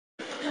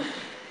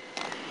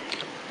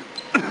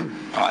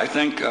I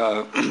think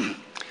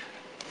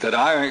that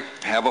I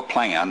have a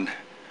plan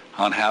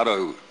on how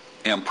to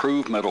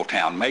improve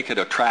Middletown, make it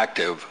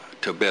attractive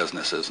to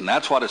businesses, and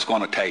that's what it's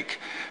going to take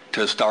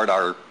to start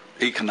our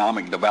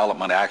economic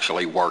development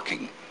actually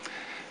working.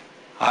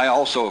 I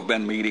also have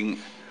been meeting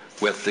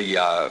with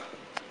the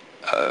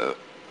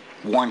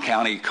Warren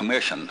County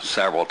Commission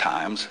several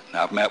times.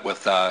 I've met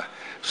with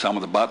some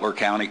of the Butler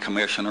County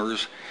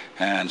commissioners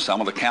and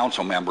some of the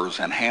council members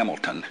in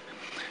Hamilton,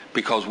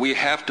 because we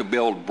have to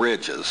build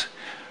bridges.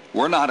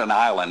 We're not an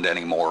island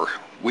anymore.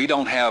 We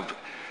don't have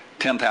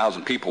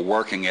 10,000 people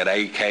working at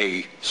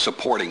AK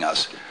supporting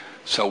us.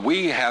 So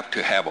we have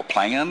to have a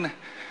plan.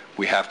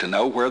 We have to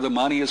know where the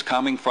money is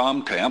coming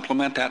from to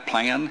implement that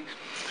plan,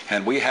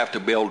 and we have to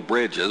build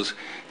bridges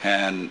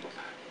and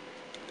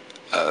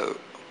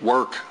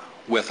work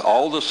with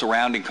all the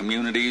surrounding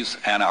communities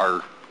and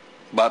our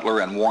Butler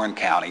and Warren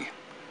County.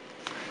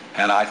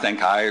 And I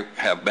think I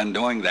have been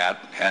doing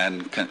that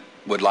and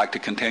would like to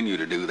continue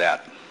to do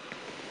that.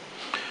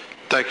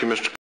 Thank you,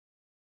 Mr.